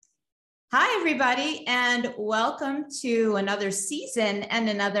Hi, everybody, and welcome to another season and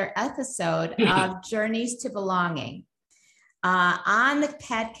another episode of Journeys to Belonging. On the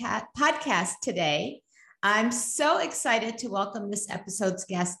podcast today, I'm so excited to welcome this episode's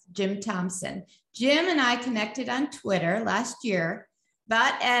guest, Jim Thompson. Jim and I connected on Twitter last year,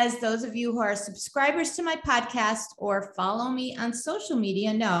 but as those of you who are subscribers to my podcast or follow me on social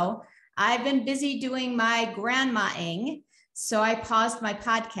media know, I've been busy doing my grandma-ing, so I paused my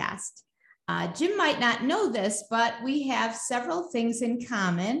podcast. Jim might not know this, but we have several things in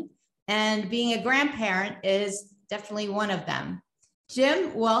common, and being a grandparent is definitely one of them.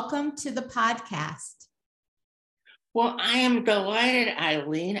 Jim, welcome to the podcast. Well, I am delighted,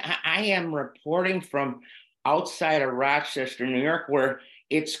 Eileen. I am reporting from outside of Rochester, New York, where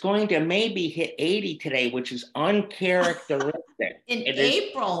it's going to maybe hit 80 today, which is uncharacteristic. In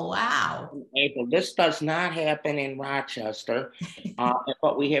April, wow. In April. This does not happen in Rochester,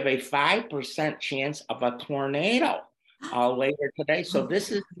 but we have a 5% chance of a tornado later today. So this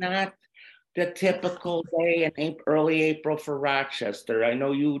is not the typical day in early April for Rochester. I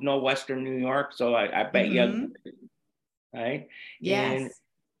know you know Western New York, so I bet you, right? Yes.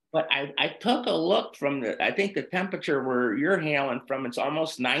 But I took a look from I think the temperature where you're hailing from, it's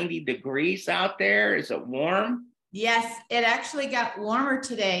almost 90 degrees out there. Is it warm? Yes, it actually got warmer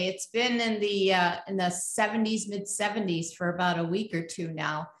today. It's been in the 70s, mid 70s for about a week or two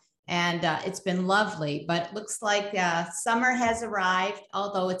now. And it's been lovely, but it looks like summer has arrived,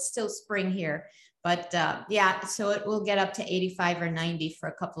 although it's still spring here. But yeah, so it will get up to 85 or 90 for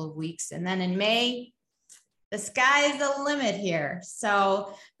a couple of weeks. And then in May, the sky is the limit here.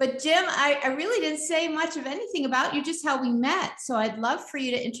 So, but Jim, I really didn't say much of anything about you, just how we met. So I'd love for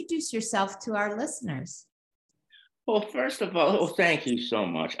you to introduce yourself to our listeners. Well, first of all, thank you so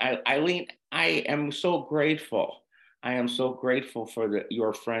much. Eileen, I am so grateful. I am so grateful for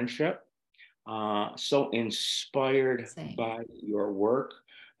your friendship, so inspired by your work,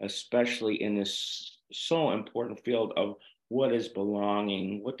 especially in this so important field of what is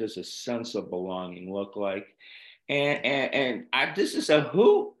belonging, what does a sense of belonging look like? And this is a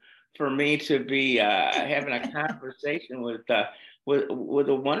hoot for me to be having a conversation with a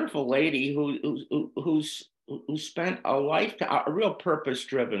wonderful lady who spent a real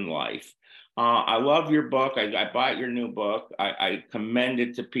purpose-driven life. I love your book. I bought your new book. I commend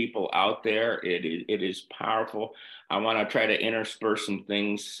it to people out there. It is powerful. I want to try to intersperse some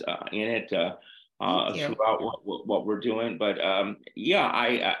things in it throughout what we're doing. But yeah,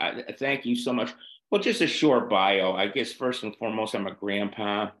 I thank you so much. Well, just a short bio. I guess first and foremost, I'm a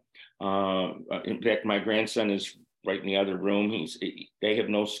grandpa. In fact, my grandson is right in the other room. They have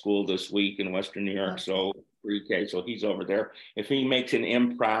no school this week in Western New York, so pre-K, so he's over there. If he makes an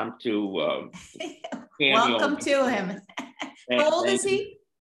impromptu welcome to him. How old is he?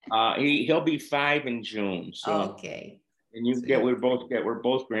 He'll be 5 in June. So okay. And we're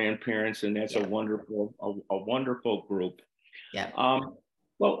both grandparents, and that's a wonderful group. Yeah.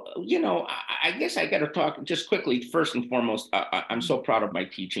 Well, I guess I got to talk just quickly. First and foremost, I'm so proud of my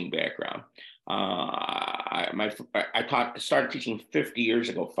teaching background. I started teaching 50 years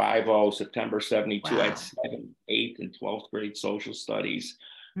ago, 50, September 72. Wow. I had 7th, 8th, and 12th grade social studies.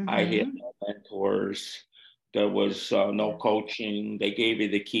 I had no mentors. There was no coaching. They gave you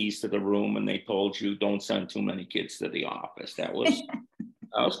the keys to the room, and they told you don't send too many kids to the office. That was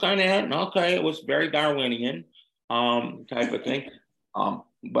kind of okay. It was very Darwinian type of thing.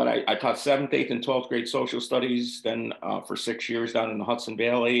 But I taught 7th, 8th, and 12th grade social studies. Then for 6 years down in the Hudson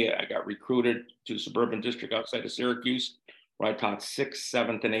Valley, I got recruited to suburban district outside of Syracuse, where I taught 6th,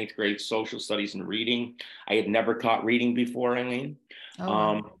 7th, and 8th grade social studies and reading. I had never taught reading before, Eileen.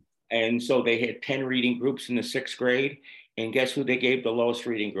 And so they had 10 reading groups in the 6th grade. And guess who they gave the lowest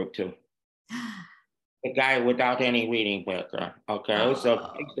reading group to? The guy without any reading background. Okay,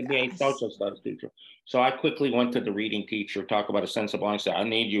 so he used to be a social studies teacher. So I quickly went to the reading teacher, talk about a sense of belonging, said, I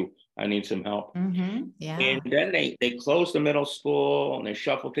need you. I need some help. Yeah. And then they closed the middle school and they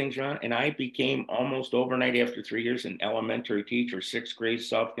shuffled things around. And I became almost overnight after 3 years an elementary teacher, 6th grade,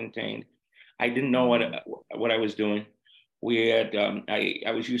 self-contained. I didn't know what I was doing. We had,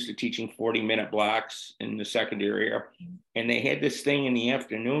 I was used to teaching 40-minute blocks in the secondary area. And they had this thing in the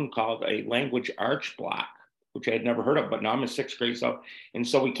afternoon called a language arts block, which I had never heard of, but now I'm in 6th grade. And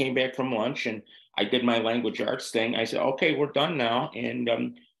so we came back from lunch and I did my language arts thing. I said, okay, we're done now. And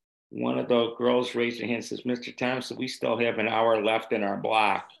one of the girls raised her hand and says, Mr. Thompson, we still have an hour left in our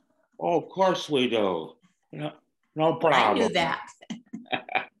block. Oh, of course we do. No problem. I knew that.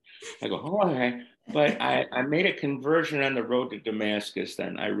 I go, oh, okay. But I made a conversion on the road to Damascus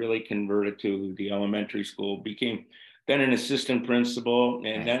then. I really converted to the elementary school, became then an assistant principal,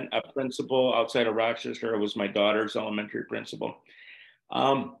 and Right. then a principal outside of Rochester. It was my daughter's elementary principal.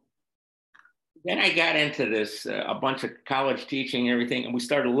 Then I got into this, a bunch of college teaching and everything, and we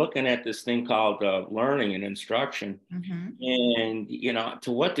started looking at this thing called learning and instruction. Mm-hmm. And, you know,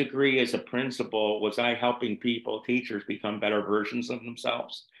 to what degree as a principal was I helping people, teachers, become better versions of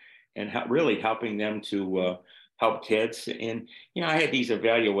themselves and really helping them to help kids? And, you know, I had these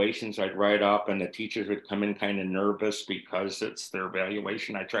evaluations I'd write up, and the teachers would come in kind of nervous because it's their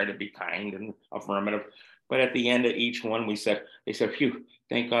evaluation. I try to be kind and affirmative. But at the end of each one, they said, phew,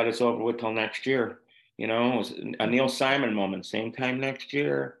 thank God it's over with till next year. You know, it was a Neil Simon moment, same time next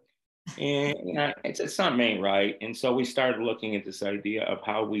year. And you know, it's something ain't right. And so we started looking at this idea of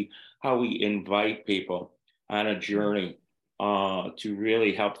how we invite people on a journey to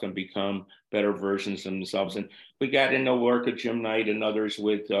really help them become better versions of themselves. And we got into work at Jim Knight and others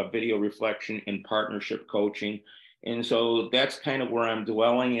with video reflection and partnership coaching. And so that's kind of where I'm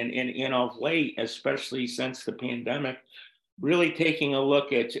dwelling. And you know, of late, especially since the pandemic, really taking a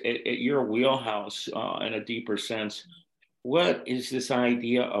look at your wheelhouse in a deeper sense. What is this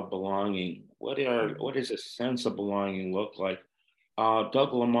idea of belonging? What does a sense of belonging look like?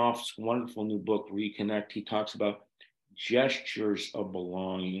 Doug Lamoff's wonderful new book, Reconnect, he talks about gestures of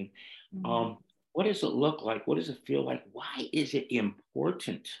belonging. Mm-hmm. What does it look like? What does it feel like? Why is it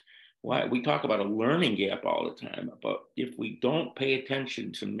important? Why we talk about a learning gap all the time, but if we don't pay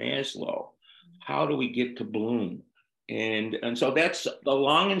attention to Maslow, how do we get to Bloom? And so that's the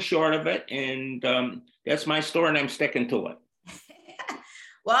long and short of it. And that's my story, and I'm sticking to it.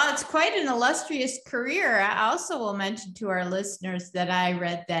 Well, it's quite an illustrious career. I also will mention to our listeners that I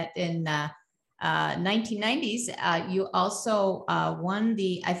read that in 1990s, you also won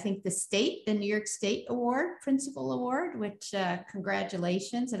the New York State Award, Principal Award, which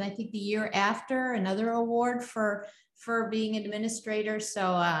congratulations. And I think the year after, another award for being an administrator.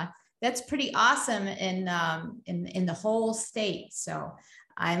 So that's pretty awesome in the whole state. So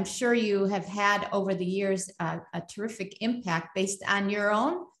I'm sure you have had over the years a terrific impact based on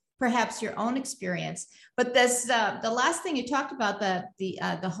perhaps your own experience. But this, the last thing you talked about,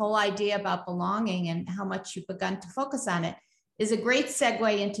 the whole idea about belonging and how much you've begun to focus on it, is a great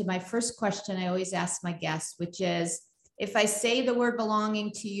segue into my first question I always ask my guests, which is, if I say the word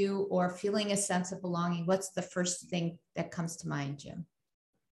belonging to you or feeling a sense of belonging, what's the first thing that comes to mind, Jim?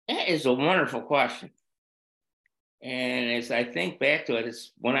 That is a wonderful question. And as I think back to it,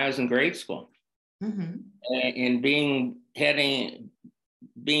 it's when I was in grade school, Mm-hmm. and being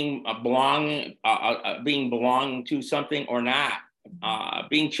belonging to something or not,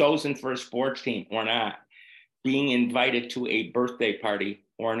 being chosen for a sports team or not, being invited to a birthday party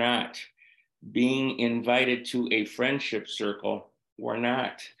or not, being invited to a friendship circle or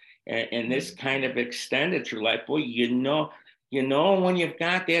not. And this kind of extended through life. Boy, you know when you've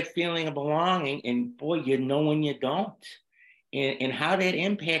got that feeling of belonging, and boy, you know when you don't. And how that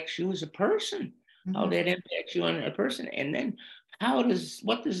impacts you as a person, Mm-hmm. how that impacts you as a person. And then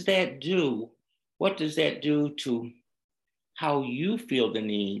what does that do? What does that do to how you feel the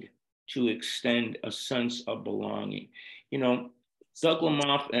need to extend a sense of belonging? You know, Doug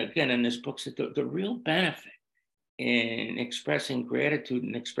Lamoff, again, in this book, said the real benefit in expressing gratitude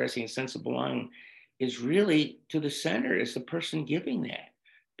and expressing a sense of belonging is really to the center, is the person giving that,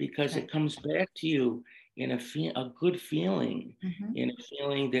 because it comes back to you in a good feeling, Mm-hmm. in a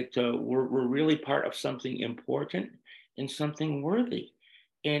feeling that we're really part of something important and something worthy.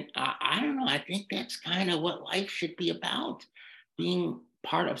 And I don't know, I think that's kind of what life should be about, being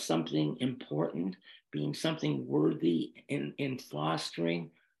part of something important, being something worthy, in fostering,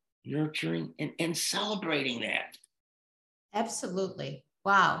 nurturing, and celebrating that. Absolutely.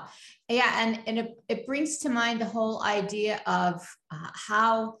 Wow. Yeah. And it brings to mind the whole idea of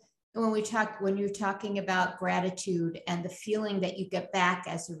how, when you're talking about gratitude and the feeling that you get back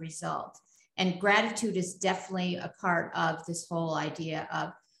as a result. And gratitude is definitely a part of this whole idea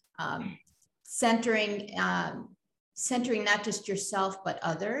of centering not just yourself, but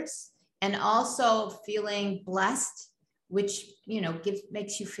others, and also feeling blessed, which,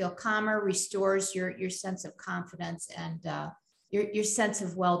 makes you feel calmer, restores your sense of confidence and your sense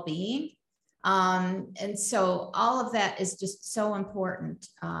of well-being. And so all of that is just so important.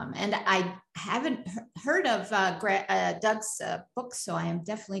 And I haven't heard of Doug's book, so I am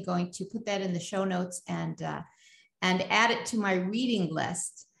definitely going to put that in the show notes and add it to my reading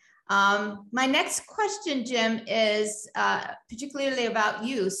list. My next question, Jim, is particularly about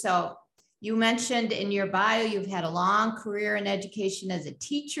you. So you mentioned in your bio, you've had a long career in education as a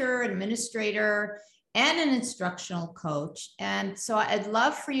teacher, administrator, and an instructional coach. And so I'd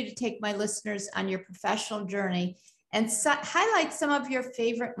love for you to take my listeners on your professional journey and highlight some of your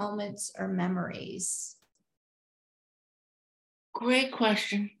favorite moments or memories. Great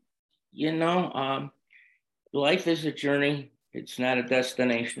question. You know, life is a journey. It's not a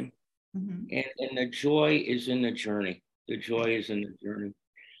destination. Mm-hmm. And the joy is in the journey. The joy is in the journey.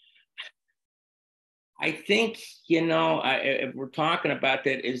 I think, you know, if we're talking about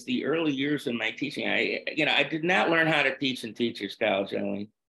that, is the early years of my teaching. I did not learn how to teach in teachers college, Eileen.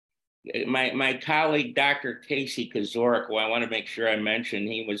 My colleague, Dr. Casey Kazorik, who I want to make sure I mention,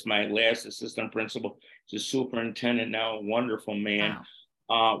 he was my last assistant principal. He's a superintendent now, a wonderful man.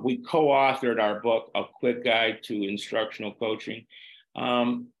 Wow. We co-authored our book, A Quick Guide to Instructional Coaching.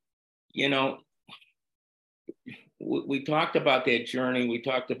 You know, we talked about that journey. We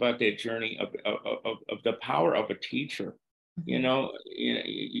talked about that journey of the power of a teacher. Mm-hmm. You know,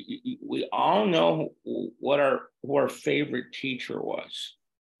 we all know who our favorite teacher was.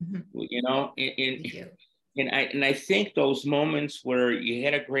 Mm-hmm. You know, and I think those moments where you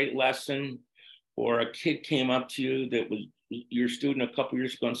had a great lesson, or a kid came up to you that was your student a couple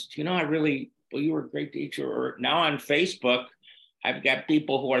years ago and said, you know, you were a great teacher. Or now on Facebook, I've got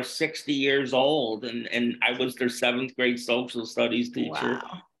people who are 60 years old, and I was their 7th grade social studies teacher.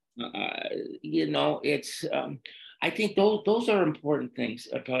 Wow. You know, it's I think those are important things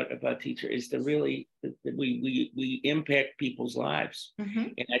about teacher, is to really we impact people's lives. Mm-hmm.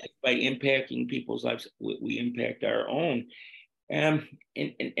 And I think by impacting people's lives, we impact our own. And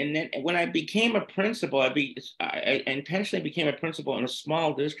then when I became a principal, I intentionally became a principal in a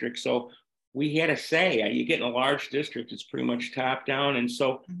small district. So we had a say. You get in a large district, it's pretty much top down. And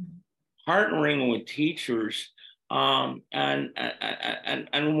so partnering with teachers on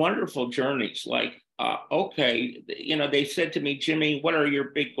wonderful journeys, like, okay, you know, they said to me, Jimmy, what are your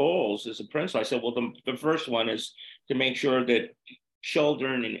big goals as a principal? I said, well, the first one is to make sure that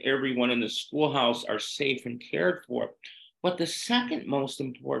children and everyone in the schoolhouse are safe and cared for. But the second most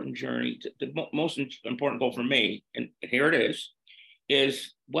important journey, the most important goal for me, and here it is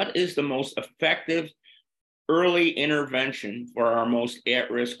what is the most effective early intervention for our most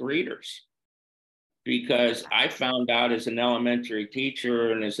at-risk readers? Because I found out as an elementary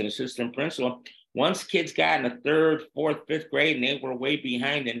teacher and as an assistant principal, once kids got in the 3rd, 4th, 5th grade and they were way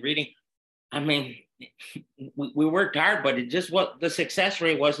behind in reading, I mean, we worked hard, but the success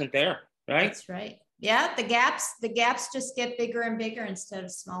rate wasn't there, right? That's right. Yeah, the gaps just get bigger and bigger instead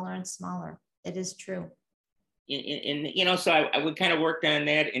of smaller and smaller. It is true. And you know, so I would kind of work on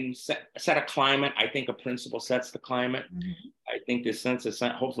that and set a climate. I think a principal sets the climate. Mm-hmm. I think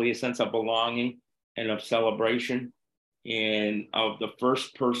hopefully a sense of belonging and of celebration, and of the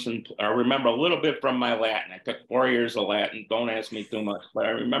first person. I remember a little bit from my Latin. I took 4 years of Latin. Don't ask me too much, but I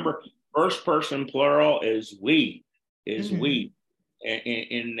remember first person plural is we,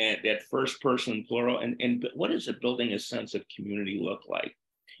 in that first person plural. And what is it building a sense of community look like?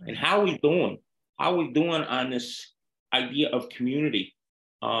 Right. And how are we doing? How are we doing on this idea of community?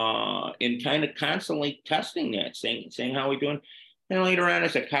 And kind of constantly testing that, saying how are we doing? And later on,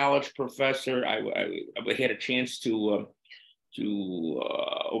 as a college professor, I had a chance to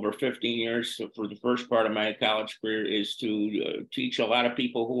over 15 years, for the first part of my college career, is to teach a lot of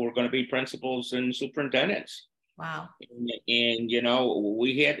people who were going to be principals and superintendents. Wow. And you know,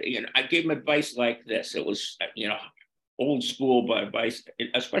 I gave them advice like this. It was, you know, old school advice,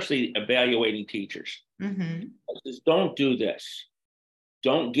 especially evaluating teachers. Mm-hmm. Says, don't do this.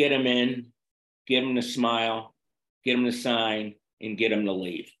 Don't get them in, get them to smile, get them to sign, and get them to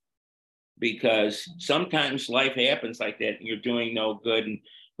leave. Because sometimes life happens like that and you're doing no good. And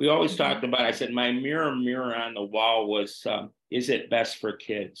we always talked about, I said, my mirror on the wall was, is it best for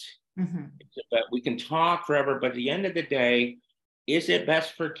kids? Mm-hmm. But we can talk forever, but at the end of the day, is it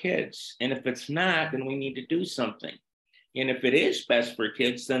best for kids? And if it's not, then we need to do something. And if it is best for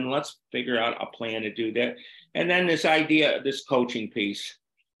kids, then let's figure out a plan to do that. And then this idea, this coaching piece,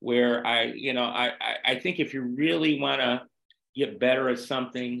 where I think if you really want to get better at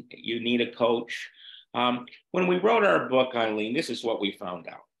something, you need a coach. When we wrote our book, Eileen, this is what we found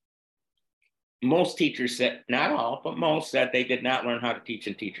out. Most teachers said, not all, but most said they did not learn how to teach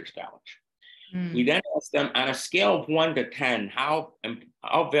in teachers college. We then asked them, on a scale of 1 to 10, how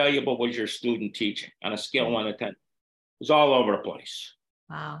valuable was your student teaching? On a scale of 1 to 10, it was all over the place.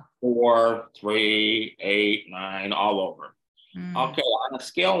 Wow. 4, 3, 8, 9, all over. Okay, on a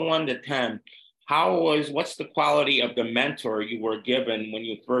scale of 1 to 10, what's the quality of the mentor you were given when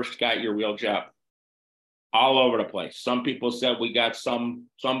you first got your real job? All over the place. Some people said we got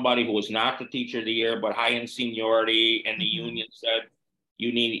somebody who was not the teacher of the year, but high in seniority, and the union said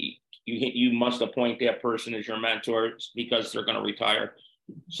you must appoint that person as your mentor because they're going to retire.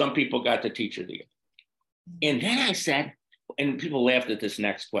 Some people got the teacher of the year. And then I said, and people laughed at this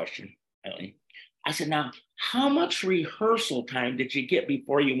next question, Eileen. I said, now, how much rehearsal time did you get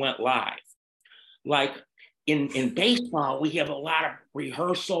before you went live? Like in baseball, we have a lot of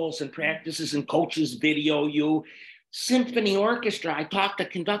rehearsals and practices, and coaches video you. Symphony orchestra, I talk to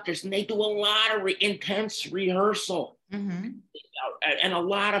conductors and they do a lot of intense rehearsal and a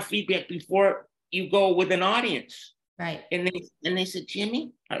lot of feedback before you go with an audience. Right. And they said,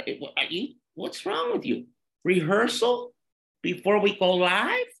 Jimmy, what's wrong with you? Rehearsal before we go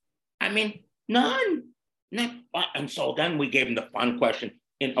live? I mean, none. And so then we gave them the fun question.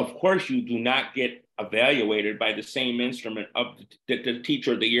 And of course, you do not get evaluated by the same instrument of the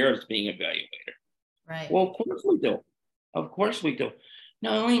teacher of the year is being evaluated. Right. Well, of course we do. Of course we do.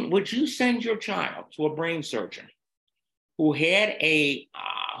 Now, Eileen, would you send your child to a brain surgeon who had a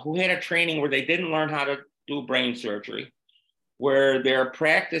training where they didn't learn how to do brain surgery, where their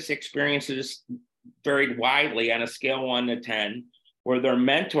practice experiences varied widely on a scale 1 to 10, where their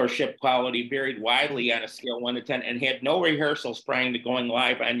mentorship quality varied widely on a scale 1 to 10, and had no rehearsals prior to going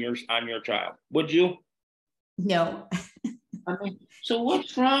live on your child? Would you? No. I mean, so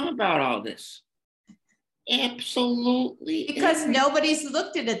what's wrong about all this? Absolutely. Because nobody's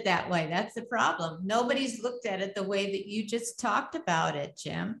looked at it that way. That's the problem. Nobody's looked at it the way that you just talked about it,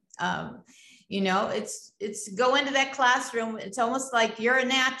 Jim. It's go into that classroom. It's almost like you're a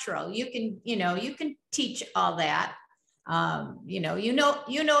natural. You can teach all that. You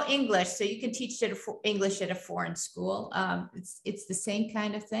know English, so you can teach English at a foreign school. It's the same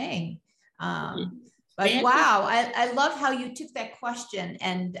kind of thing. But wow, I love how you took that question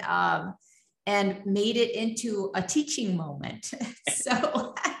and made it into a teaching moment.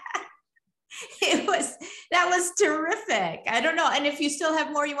 So that was terrific. I don't know. And if you still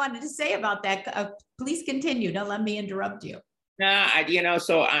have more you wanted to say about that, please continue. Don't let me interrupt you. No,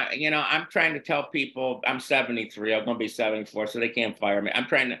 I'm trying to tell people I'm 73. I'm going to be 74, so they can't fire me. I'm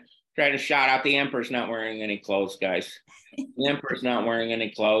trying to shout out the emperor's not wearing any clothes, guys. The emperor's not wearing any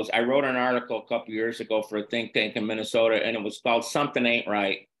clothes. I wrote an article a couple years ago for a think tank in Minnesota, and it was called "Something Ain't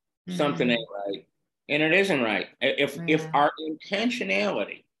Right." Something ain't right, and it isn't right. If our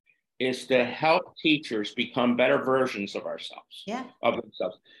intentionality is to help teachers become better versions of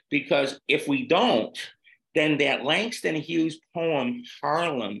themselves, because if we don't, then that Langston Hughes poem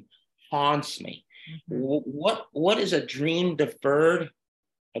Harlem haunts me. What is a dream deferred?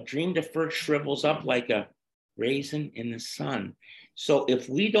 A dream deferred shrivels up like a raisin in the sun. So if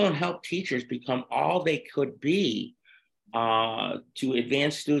we don't help teachers become all they could be to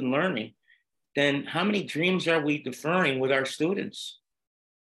advance student learning, then how many dreams are we deferring with our students?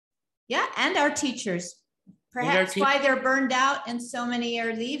 Yeah, and our teachers. Perhaps why they're burned out and so many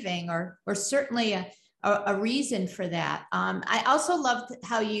are leaving, or certainly a reason for that. I also loved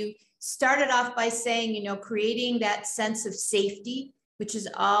how you started off by saying, creating that sense of safety, which is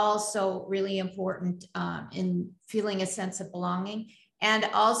also really important in feeling a sense of belonging, and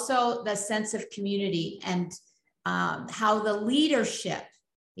also the sense of community, and how the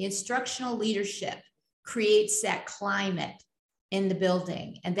instructional leadership creates that climate in the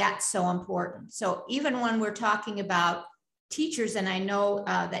building. And that's so important. So even when we're talking about teachers, and I know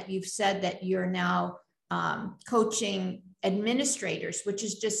that you've said that you're now coaching administrators, which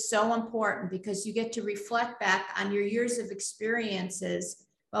is just so important because you get to reflect back on your years of experiences,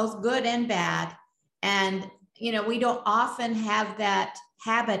 both good and bad. And, we don't often have that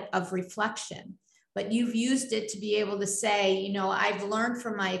habit of reflection, but you've used it to be able to say, I've learned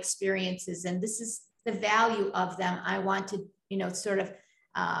from my experiences and this is the value of them. I want to, sort of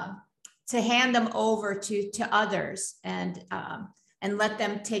to hand them over to others and let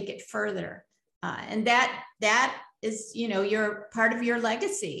them take it further. And that is, your part of your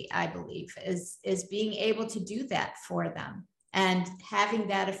legacy, I believe, is being able to do that for them and having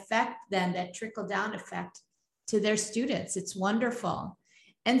that effect, then that trickle down effect to their students. It's wonderful.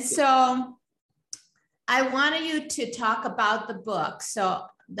 And so I wanted you to talk about the book. So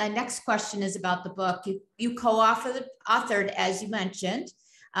the next question is about the book. You co-authored, as you mentioned,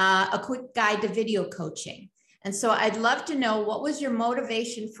 a quick guide to video coaching. And so I'd love to know, what was your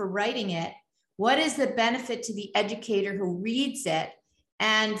motivation for writing it? What is the benefit to the educator who reads it?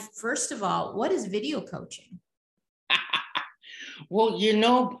 And first of all, what is video coaching? Well,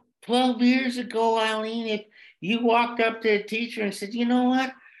 12 years ago, Eileen, if you walked up to a teacher and said, you know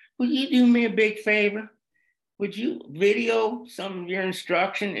what, would you do me a big favor? Would you video some of your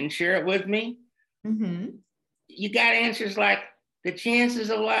instruction and share it with me? Mm-hmm. You got answers like, the chances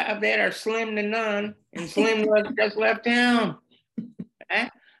of that are slim to none, and Slim just left town.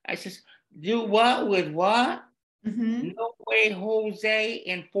 I says, do what with what? Mm-hmm. No way, Jose,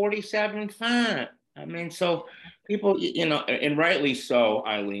 in 47 font. I mean, so people, and rightly so,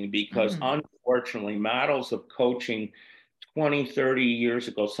 Eileen, because Mhm. unfortunately, models of coaching 20, 30 years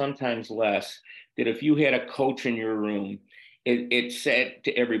ago, sometimes less, that if you had a coach in your room, it said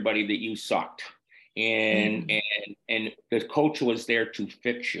to everybody that you sucked. And, Mhm. and the coach was there to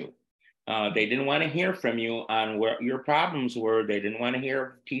fix you. They didn't want to hear from you on where your problems were. They didn't want to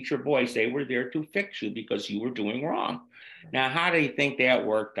hear teacher voice. They were there to fix you because you were doing wrong. Now, how do you think that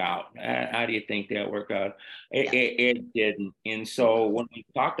worked out? How do you think that worked out? Yeah. It didn't. And so when we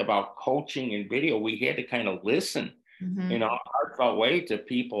talked about coaching and video, we had to kind of listen in a Mhm. heartfelt way to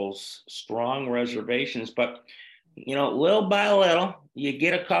people's strong reservations. But, little by little, you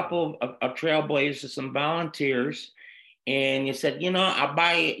get a couple of trailblazers, some volunteers, and you said, I'll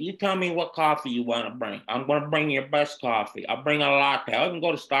buy it. You tell me what coffee you want to bring. I'm going to bring your best coffee. I'll bring a latte. I'll even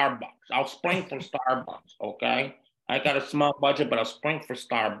go to Starbucks. I'll spring for Starbucks. Okay. I got a small budget, but I'll spring for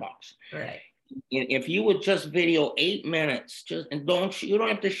Starbucks. Right. And if you would just video 8 minutes, and you don't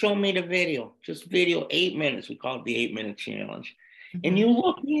have to show me the video, just video 8 minutes. We call it the 8-minute challenge. And you Mhm.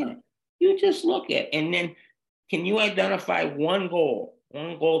 look at it. You just look at it. And then can you identify one goal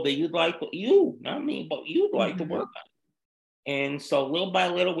that you'd like, not me, but you'd like to Mhm. work on? And so little by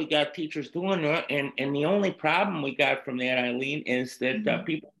little, we got teachers doing that. And the only problem we got from that, Eileen, is that Mhm.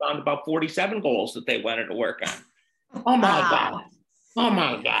 people found about 47 goals that they wanted to work on. Oh my God. Wow. Oh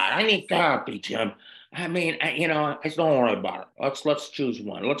my God. I need therapy, Jim. I mean, I don't worry about it. Let's choose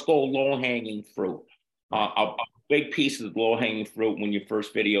one. Let's go low hanging fruit. Right. A big piece of low hanging fruit when your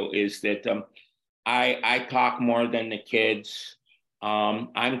first video is that I talk more than the kids.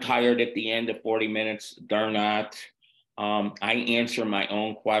 I'm tired at the end of 40 minutes. They're not. I answer my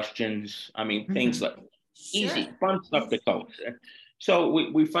own questions. I mean, things Mhm. like easy, Sure. fun stuff to Yes. coach. So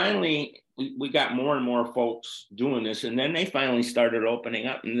we finally we got more and more folks doing this, and then they finally started opening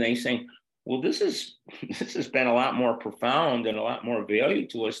up, and they saying, "Well, this is this has been a lot more profound and a lot more value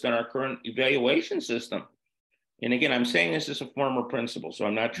to us than our current evaluation system." And again, I'm saying this as a former principal, so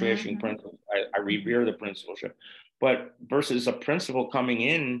I'm not trashing Mhm. principals. I Mhm. revere the principalship, but versus a principal coming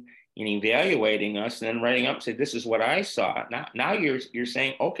in and evaluating us and then writing up and say, "This is what I saw." Now you're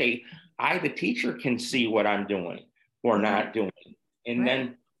saying, "Okay, I, the teacher, can see what I'm doing or not Mhm. doing," and Right.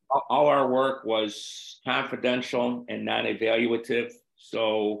 then all our work was confidential and non-evaluative.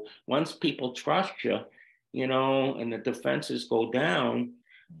 So once people trust you, and the defenses go down,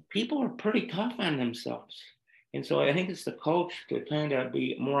 people are pretty tough on themselves. And so I think it's the coach to kind of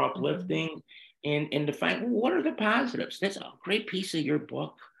be more Mhm. uplifting and to find, well, what are the positives? That's a great piece of your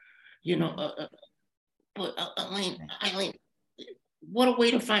book, you know. Mhm. But Right. Eileen, what a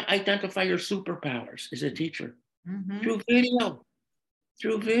way to identify your superpowers as a teacher Mhm. through video,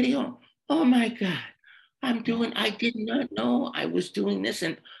 through video. Oh my God, Yeah. I did not know I was doing this.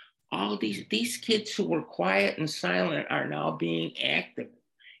 And all these kids who were quiet and silent are now being active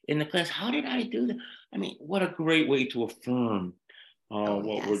in the class. How did I do that? I mean, what a great way to affirm Oh,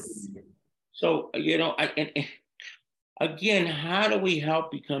 what we're yes. doing. So, and again, how do we help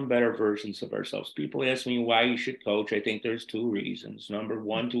become better versions of ourselves? People ask me why you should coach. I think there's two reasons. Number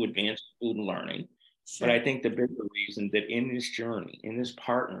one, to advance student learning. But I Sure. think the bigger reason that in this journey, in this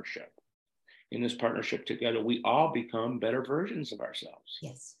partnership together, we all become better versions of ourselves.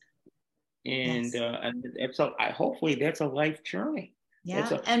 Yes. And Yes. hopefully that's a life journey.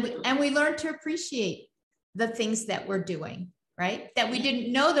 That's Yeah. a And we learn to appreciate the things that we're doing, right? That we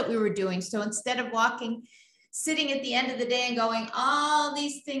didn't know that we were doing. So instead of sitting at the end of the day and going, all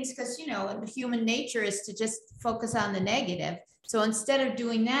these things, because human nature is to just focus on the negative. So instead of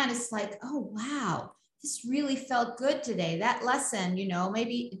doing that, it's like, oh wow, this really felt good today. That lesson,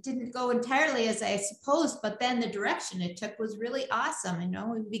 maybe it didn't go entirely as I supposed, but then the direction it took was really awesome.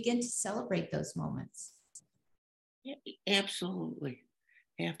 We begin to celebrate those moments. Yeah, absolutely,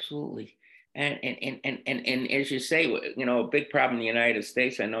 absolutely. And as you say, a big problem in the United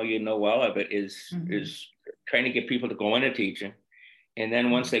States, I know you know well of it, Mhm. is trying to get people to go into teaching, and then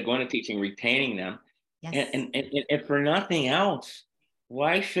once they go into teaching, retaining them, Yes. and for nothing else,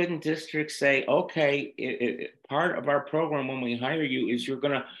 why shouldn't districts say, okay, part of our program when we hire you is you're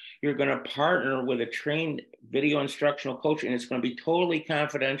gonna partner with a trained video instructional coach, and it's going to be totally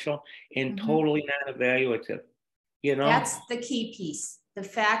confidential and Mhm. totally non-evaluative. You know, That's the key piece. The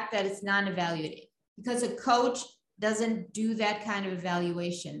fact that it's non-evaluated, because a coach doesn't do that kind of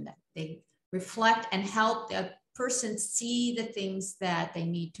evaluation. They reflect and help the person see the things that they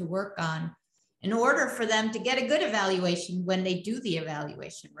need to work on in order for them to get a good evaluation when they do the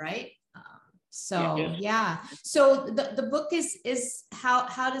evaluation, right? yeah, So yeah. yeah. So the book is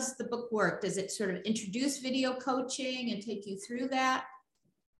how does the book work? Does it sort of introduce video coaching and take you through that?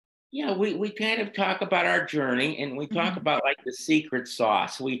 Yeah, we kind of talk about our journey, and we talk Mhm. about like the secret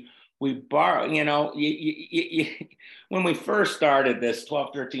sauce. We borrow, when we first started this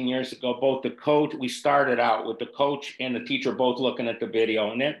 12, 13 years ago, both the coach, we started out with the coach and the teacher both looking at the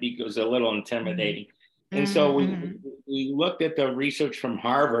video, and that was a little Mhm. intimidating. And so Mhm. we looked at the research from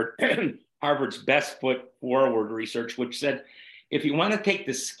Harvard, Harvard's best foot forward research, which said if you want to take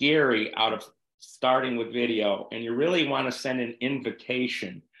the scary out of starting with video and you really want to send an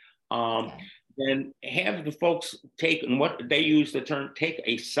invitation, um, Okay. then have the folks take, and what they use the term, take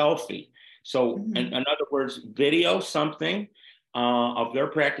a selfie. So in Mhm. other words, video something of their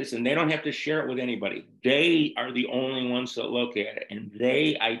practice, and they don't have to share it with anybody. They are the only ones that look at it, and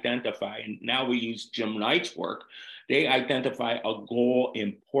they identify. And now we use Jim Knight's work. They identify a goal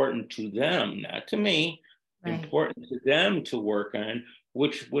important to them, not to me, Right. important to them to work on,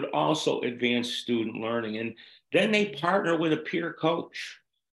 which would also advance student learning. And then they partner with a peer coach.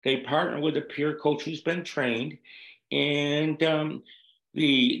 They partner with a peer coach who's been trained, and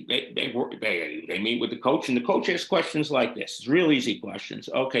they meet with the coach, and the coach asks questions like this. It's real easy questions.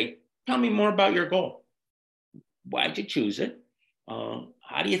 Okay, tell me more about your goal. Why'd you choose it?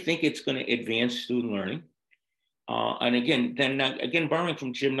 How do you think it's going to advance student learning? And again, again, borrowing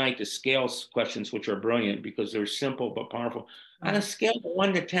from Jim Knight, the scales questions, which are brilliant because they're simple but powerful. On a Right. scale of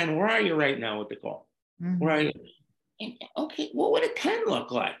 1 to 10, where are you right now with the goal? Where are Mhm. you? And, okay, what would a 10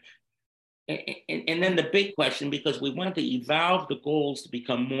 look like? And then the big question, because we want to evolve the goals to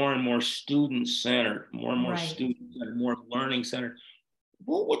become more and more student centered, more and more Right. student centered, more learning centered.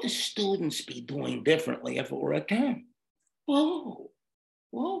 What would the students be doing differently if it were a 10? Whoa,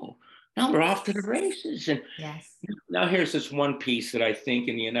 whoa. Now we're off to the Yes. races. And Yes. now here's this one piece that I think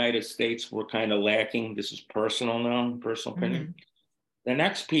in the United States we're kind of lacking. This is personal now, personal opinion. Mhm. The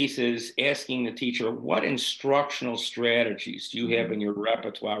next piece is asking the teacher, what instructional strategies do you have Mhm. in your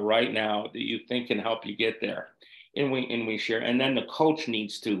repertoire right now that you think can help you get there? And we share, and then the coach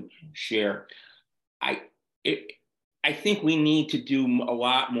needs to share. I it, I think we need to do a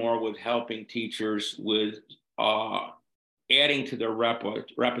lot more with helping teachers with uh, adding to their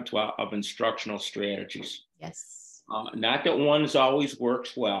repertoire of instructional strategies. Yes. Not that one's always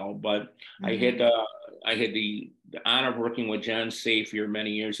works well, but I had Mhm. uh, I had the honor of working with John Safier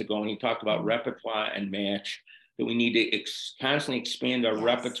many years ago, and he talked about Mhm. repertoire and match. That we need to constantly expand our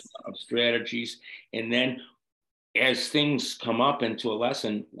repertoire Yes. of strategies, and then as things come up into a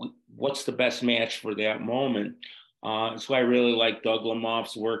lesson, what's the best match for that moment? That's why I really like Doug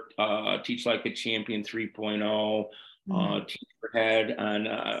Lemoff's work, Teach Like a Champion 3.0, Mhm. Teacher Head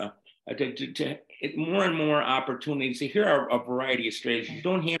on more and more opportunities. So here are a variety of strategies. You Right.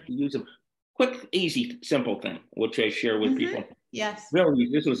 don't have to use them. Quick, easy, simple thing, which I share with Mhm. people. Yes. Really,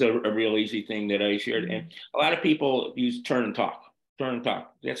 this was a real easy thing that I shared. And Mhm. a lot of people use turn and talk, turn and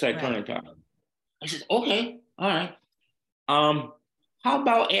talk. That's like turn Right. and talk. I said, okay, all right. Um, how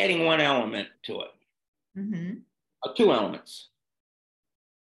about adding one element to it? Mhm. Two elements.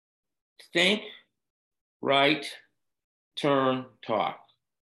 Think, write, turn, talk.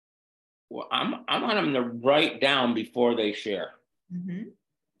 Well, I want them to write down before they share. Mhm.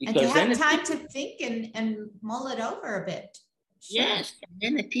 And to Because then have the time teacher, to think and mull it over a bit. Sure. yes,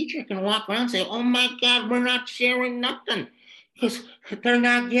 then the teacher can walk around and say, oh my God, we're not sharing nothing. Because they're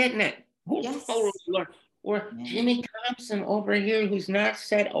not getting it. Who totally Yes. learned? Or Yeah. Jimmy Thompson over here, who's not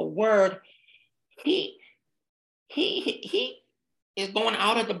said a word, he he is going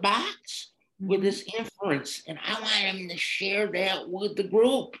out of the box with Mhm. this inference. And I want him to share that with the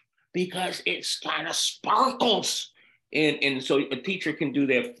group because it's kind of sparkles. And so a teacher can do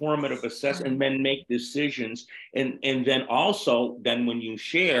that formative assessment and Sure. then make decisions. And then also, then when you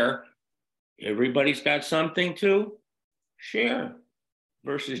share, everybody's got something to share.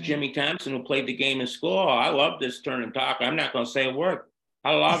 Versus Right. Jimmy Thompson, who played the game in school. Oh, I love this turn and talk. I'm not going to say a word.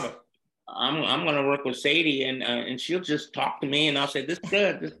 I love it. I'm going to work with Sadie, and she'll just talk to me, and I'll say this is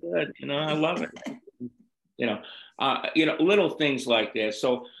good, this is good. I love it. Little things like that.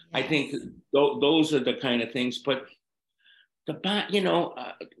 So I think Yes. those are the kind of things. But I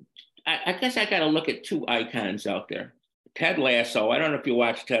guess I got to look at two icons out there. Ted Lasso. I don't know if you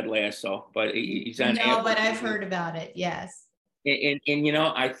watch Ted Lasso, but he's on No, Apple but I've TV. heard about it. Yes. And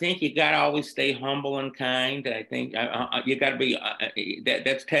I think you got to always stay humble and kind. I think you got to be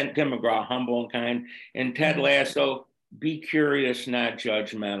that's Tim McGraw, humble and kind, and Ted Mhm. Lasso, be curious, not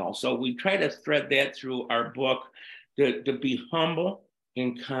judgmental. So we try to thread that through our book to be humble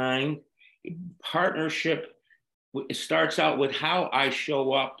and kind. Mhm. Partnership, it starts out with how I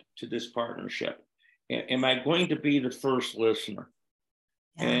show up to this partnership. Am I going to be the first listener?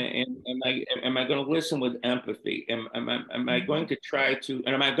 Yeah. And am I going to listen with empathy? Am I going to try to,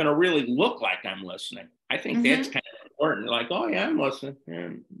 and am I going to really look like I'm listening? I think that's kind of important. Like, oh yeah, I'm listening. Yeah,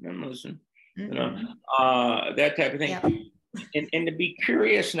 I'm listening. You know, that type of thing. Yeah. And to be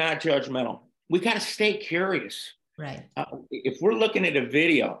curious, not judgmental. We got to stay curious. Right. If we're looking at a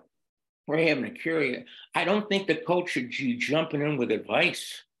video, we're having a curious. I don't think the coach should be jumping in with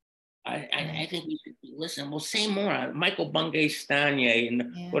advice. I think we should listen. We'll say more. Michael Bungay Stanier,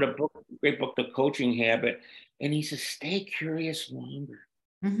 and what a book, great book, The Coaching Habit. And he says, stay curious longer.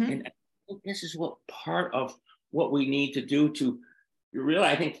 And I think this is what part of what we need to do to really,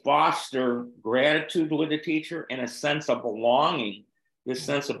 I think, foster gratitude with the teacher and a sense of belonging. This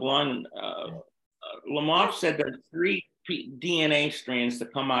sense of belonging. Lamont said there are 3 DNA strands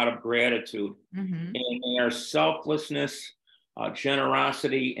that come out of gratitude, and they are selflessness,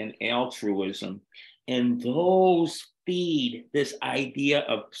 generosity, and altruism. And those feed this idea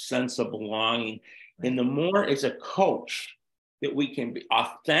of sense of belonging. Right. And the more as a coach that we can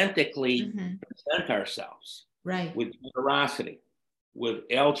authentically present ourselves, right, with generosity, with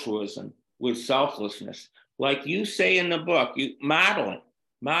altruism, with selflessness, like you say in the book, you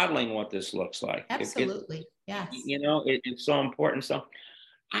modeling what this looks like. Absolutely. Yes. You know, it's so important. So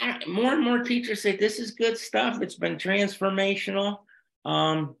more and more teachers say this is good stuff. It's been transformational.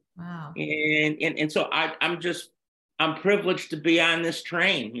 Wow. And so I'm privileged to be on this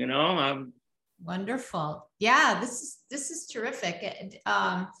train, you know. Wonderful. Yeah, this is terrific.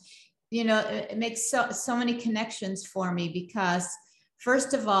 You know, it makes so many connections for me because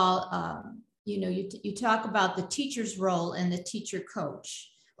first of all, you know, you talk about the teacher's role and the teacher coach,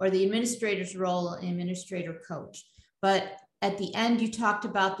 or the administrator's role and administrator coach. But at the end, you talked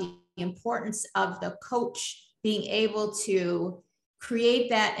about the importance of the coach being able to create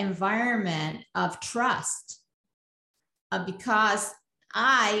that environment of trust, because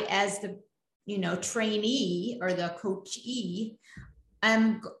I, as the, you know, trainee or the coachee,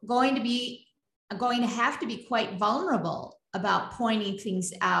 I'm going to have to be quite vulnerable about pointing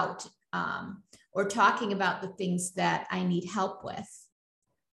things out, or talking about the things that I need help with.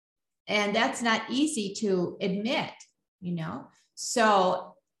 And that's not easy to admit, you know.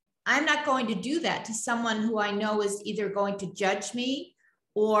 So I'm not going to do that to someone who I know is either going to judge me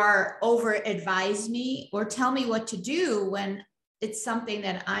or over advise me or tell me what to do when it's something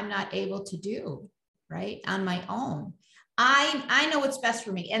that I'm not able to do, right, on my own. I know what's best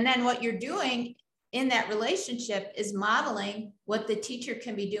for me. And then what you're doing in that relationship is modeling what the teacher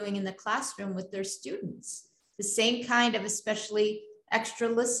can be doing in the classroom with their students. The same kind of, especially extra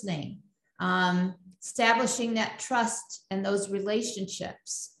listening, establishing that trust and those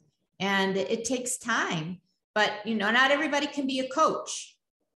relationships. And it takes time, but, you know, not everybody can be a coach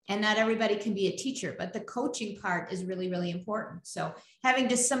and not everybody can be a teacher, but the coaching part is really, really important. So having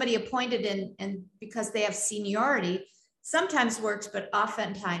just somebody appointed and because they have seniority sometimes works, but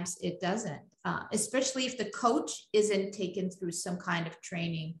oftentimes it doesn't, especially if the coach isn't taken through some kind of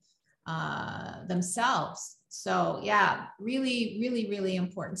training themselves. So yeah, really, really, really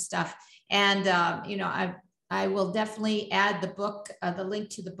important stuff. And, you know, I will definitely add the book, the link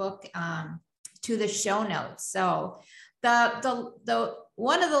to the book to the show notes. So the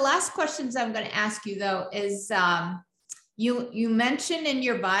one of the last questions I'm going to ask you though is, you mentioned in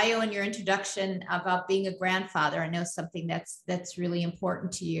your bio and your introduction about being a grandfather. I know something that's really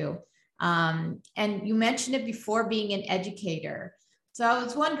important to you. And you mentioned it before, being an educator. So I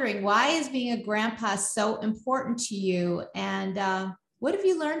was wondering, why is being a grandpa so important to you? And what have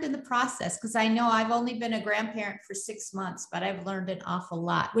you learned in the process? Because I know I've only been a grandparent for 6 months, but I've learned an awful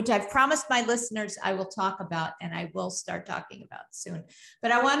lot, which I've promised my listeners I will talk about, and I will start talking about soon.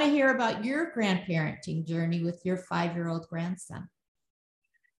 But I want to hear about your grandparenting journey with your 5-year-old grandson.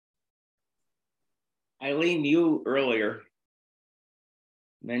 Eileen, you earlier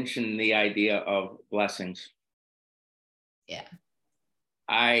mentioned the idea of blessings. Yeah.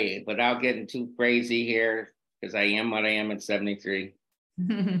 Without getting too crazy here, because I am what I am at 73,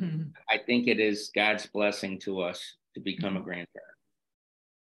 I think it is God's blessing to us to become a grandparent.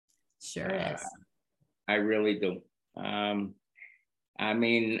 Sure is. I really do. I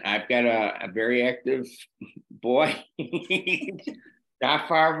mean, I've got a very active boy, not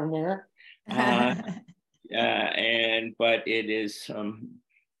far from there. But it is,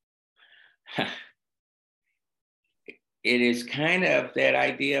 it is kind of that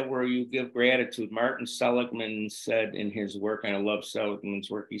idea where you give gratitude. Martin Seligman said in his work, and I love Seligman's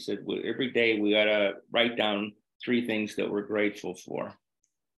work, he said, every day we got to write down 3 things that we're grateful for.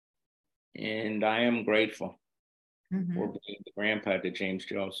 And I am grateful for being the grandpa to James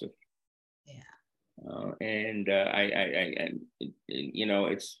Joseph. Yeah. You know,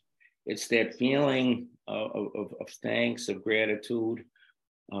 it's that feeling of thanks, of gratitude.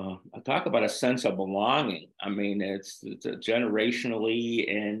 I talk about a sense of belonging. I mean, it's a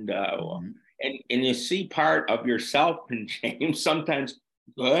generationally, and you see part of yourself in James. Sometimes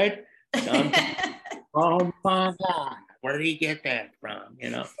good, sometimes oh my God, where did he get that from?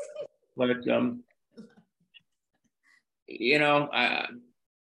 You know, but you know,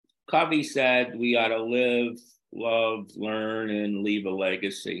 Covey said we ought to live, love, learn, and leave a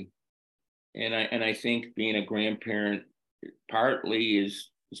legacy. And I think being a grandparent partly is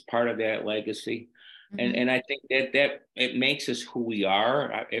part of that legacy. Mm-hmm. And I think that it makes us who we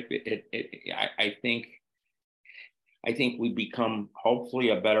are. I think we become hopefully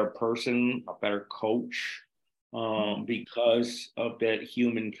a better person, a better coach, because of that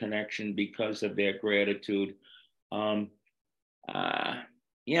human connection, because of that gratitude.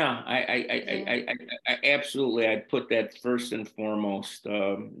 Yeah, I absolutely, I'd put that first and foremost.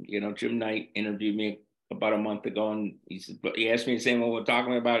 You know, Jim Knight interviewed me about a month ago, and he asked me the same what we're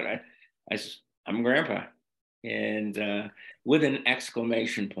talking about. I said, I'm grandpa, and with an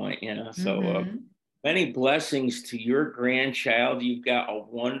exclamation point, you know. So many blessings to your grandchild. You've got a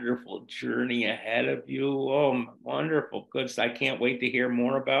wonderful journey ahead of you. Oh, wonderful. Good. I can't wait to hear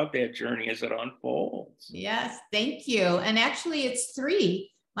more about that journey as it unfolds. Yes, thank you. And actually, it's 3.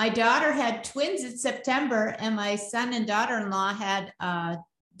 My daughter had twins in September, and my son and daughter-in-law had a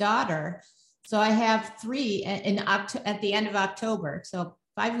daughter. So I have 3 at the end of October. So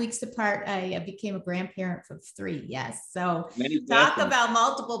 5 weeks apart, I became a grandparent for 3. Yes. So talk about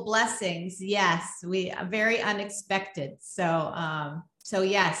multiple blessings. Yes, we are very unexpected. So, so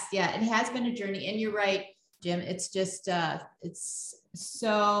yes, yeah, it has been a journey. And you're right, Jim. It's just, it's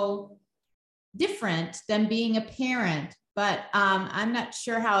so different than being a parent. But I'm not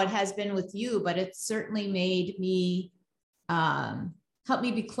sure how it has been with you, but it's certainly made me, help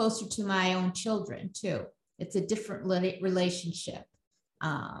me be closer to my own children too. It's a different relationship,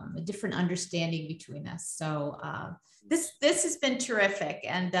 a different understanding between us. So this has been terrific.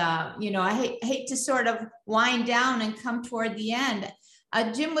 And, you know, I hate to sort of wind down and come toward the end.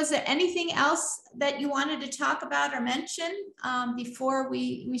 Jim, was there anything else that you wanted to talk about or mention before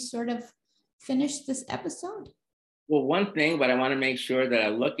we sort of finish this episode? Well, one thing, but I want to make sure that I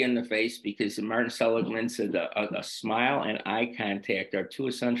look in the face, because Martin Seligman said a smile and eye contact are 2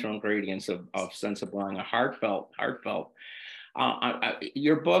 essential ingredients of sense of belonging. A heartfelt.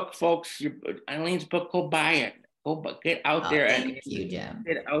 Your book, folks, Eileen's book, go buy it. Get out there. Thank you, Jim.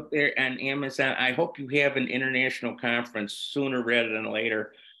 Get out there on Amazon. I hope you have an international conference sooner rather than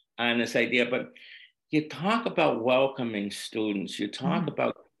later on this idea. But you talk about welcoming students. You talk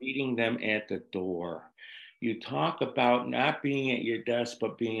about greeting them at the door. You talk about not being at your desk,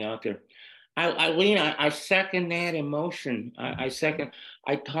 but being out there. Eileen, I second that emotion. I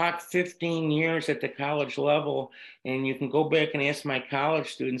taught 15 years at the college level, and you can go back and ask my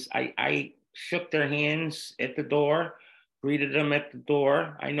college students. I shook their hands at the door, greeted them at the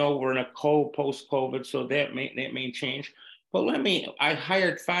door. I know we're in a post-COVID, so that may change. But I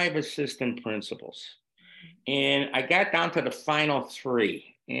hired 5 assistant principals, and I got down to the final 3.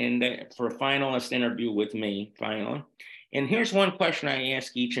 And for a finalist interview with me, finally. And here's one question I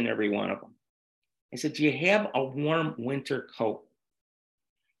ask each and every one of them. I said, do you have a warm winter coat?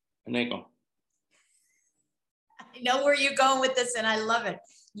 And they go, I know where you're going with this, and I love it.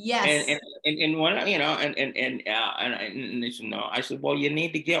 Yes. And one, you know, and they said, no. I said, well, you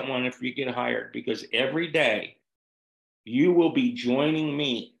need to get one if you get hired, because every day you will be joining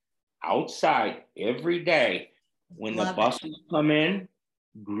me outside every day when the buses come in,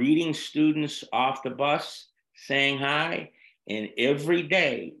 greeting students off the bus, saying hi. And every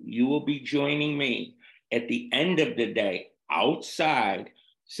day you will be joining me at the end of the day outside,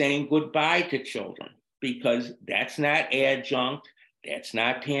 saying goodbye to children, because that's not adjunct, that's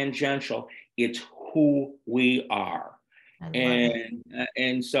not tangential, it's who we are.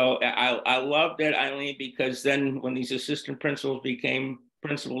 And so I love that, Eileen, because then when these assistant principals became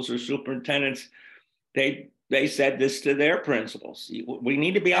principals or superintendents, they said this to their principals. We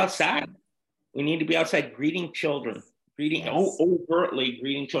need to be outside. We need to be outside greeting children, overtly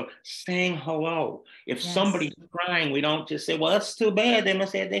greeting children, saying hello. If somebody's crying, we don't just say, well, that's too bad. They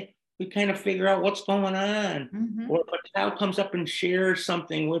must have, we kind of figure out what's going on. Or if a child comes up and shares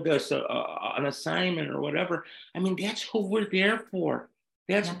something with us, an assignment or whatever. I mean, that's who we're there for.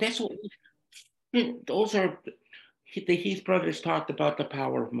 That's what those are. The Heath brothers talked about the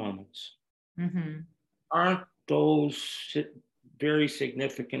power of moments. Aren't those very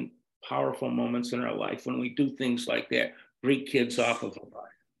significant, powerful moments in our life when we do things like that, greet kids off of a bus?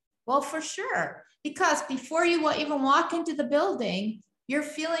 Well, for sure, because before you even walk into the building, you're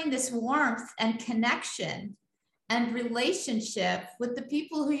feeling this warmth and connection and relationship with the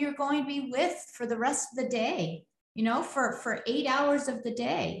people who you're going to be with for the rest of the day, for 8 hours of the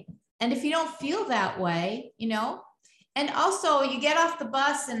day. And if you don't feel that way, and also you get off the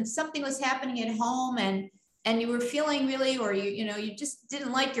bus and something was happening at home and you were feeling really, or you just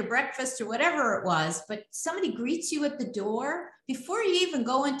didn't like your breakfast or whatever it was, but somebody greets you at the door before you even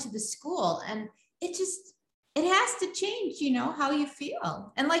go into the school. And it has to change, how you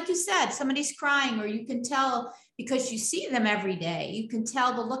feel. And like you said, somebody's crying, or you can tell because you see them every day, you can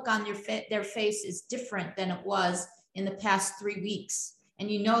tell the look on their face is different than it was in the past 3 weeks. And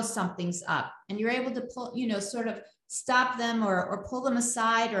something's up, and you're able to pull, sort of stop them or pull them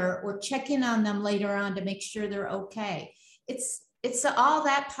aside or check in on them later on to make sure they're okay. It's all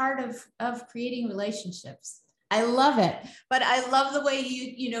that part of creating relationships. I love it, but I love the way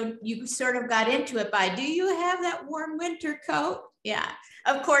you sort of got into it by, do you have that warm winter coat? Yeah,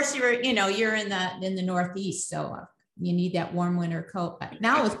 of course you're in the Northeast, so you need that warm winter coat. But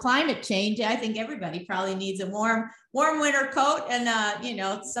now with climate change, I think everybody probably needs a warm winter coat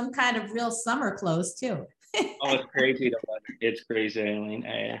and some kind of real summer clothes too. Oh, it's crazy. It's crazy, Eileen.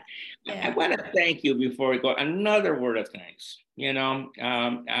 I want to thank you before we go. Another word of thanks.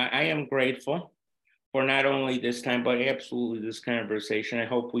 I am grateful for not only this time, but absolutely this conversation. I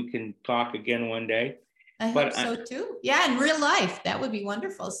hope we can talk again one day. I hope so too. Yeah, in real life, that would be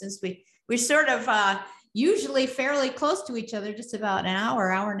wonderful, since we're sort of usually fairly close to each other, just about an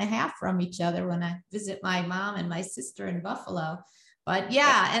hour and a half from each other when I visit my mom and my sister in Buffalo. But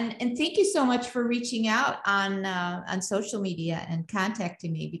yeah, and thank you so much for reaching out on social media and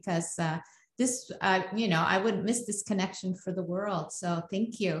contacting me, because this, I wouldn't miss this connection for the world. So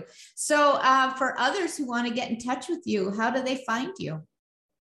thank you. So for others who want to get in touch with you, how do they find you?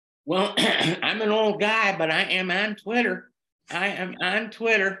 Well, I'm an old guy, but I am on Twitter. I am on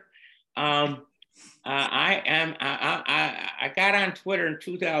Twitter. I got on Twitter in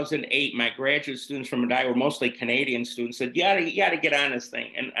 2008. My graduate students from Madai were mostly Canadian students, said, you gotta get on this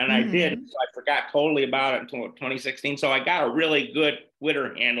thing. And I did. So I forgot totally about it until 2016. So I got a really good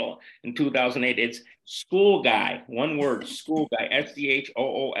Twitter handle in 2008. It's School Guy, one word, School Guy, SCHOOLGUY.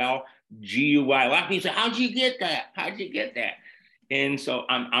 A lot of people say, how'd you get that? And so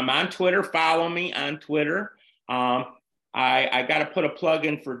I'm on Twitter. Follow me on Twitter. I got to put a plug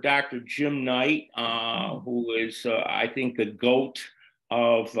in for Dr. Jim Knight, who is, I think, the GOAT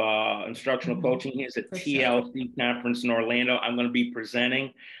of instructional coaching. He has a TLC conference in Orlando. I'm going to be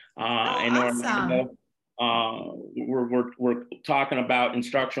presenting in Orlando. We're talking about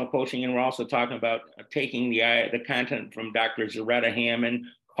instructional coaching, and we're also talking about taking the content from Dr. Zaretta Hammond,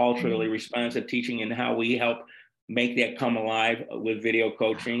 culturally responsive teaching, and how we help make that come alive with video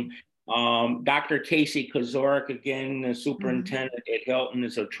coaching. Dr. Casey Kozorek, again, the superintendent at Hilton,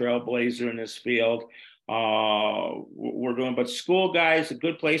 is a trailblazer in this field. We're doing, but School Guy is a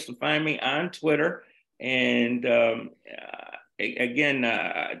good place to find me on Twitter. And again,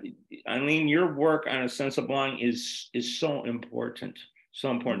 Eileen, your work on a sense of belonging is so important,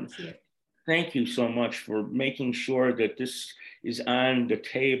 so important. Thank you so much for making sure that this is on the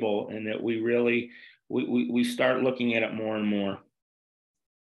table and that we really, we start looking at it more and more.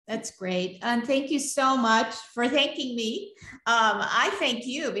 That's great. And thank you so much for thanking me. I thank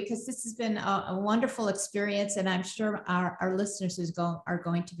you, because this has been a wonderful experience. And I'm sure our listeners are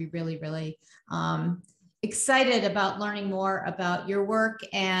going to be really, really excited about learning more about your work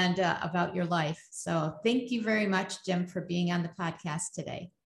and about your life. So thank you very much, Jim, for being on the podcast today.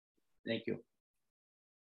 Thank you.